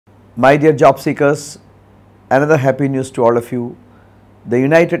My dear job seekers, another happy news to all of you. The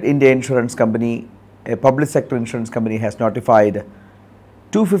United India Insurance Company, a public sector insurance company, has notified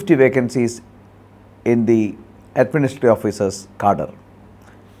 250 vacancies in the administrative officers cadre.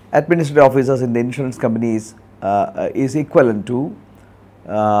 Administrative officers in the insurance companies is equivalent to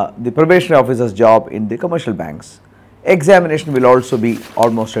the probation officer's job in the commercial banks. Examination will also be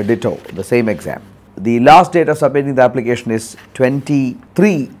almost a ditto, the same exam. The last date of submitting the application is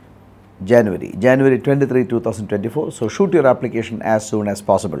 23 January 23, 2024. So shoot your application as soon as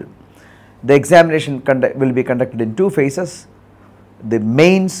possible. The examination will be conducted in two phases: the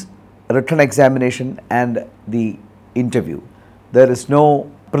mains written examination and the interview. There is no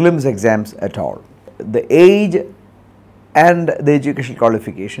prelims exams at all. The age and the educational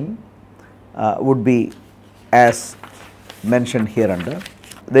qualification would be as mentioned here under.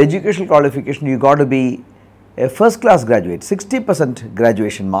 The educational qualification, you got to be a first class graduate, 60%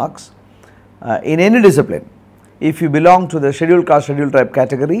 graduation marks in any discipline. If you belong to the scheduled caste, scheduled tribe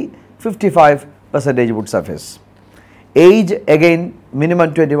category, 55% would suffice. Age, again,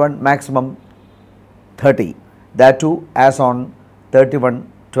 minimum 21, maximum 30, that too as on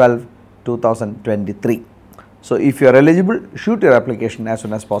 31/12/2023. So if you are eligible, shoot your application as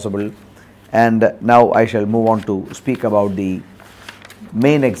soon as possible. And now I shall move on to speak about the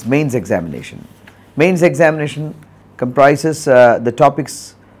mains examination. Mains examination comprises the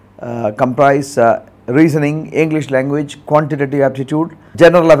topics comprise reasoning, English language, quantitative aptitude,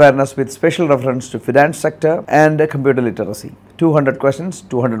 general awareness with special reference to finance sector, and computer literacy. 200 questions,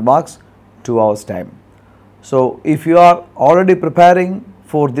 200 marks, 2 hours time. So if you are already preparing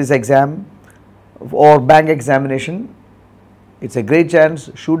for this exam or bank examination, it's a great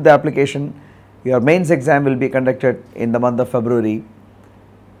chance. Shoot the application. Your mains exam will be conducted in the month of February.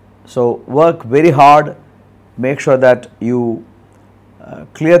 So work very hard, make sure that you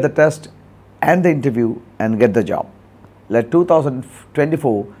clear the test and the interview and get the job. Let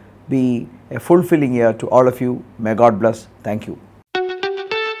 2024 be a fulfilling year to all of you. May God bless. Thank you.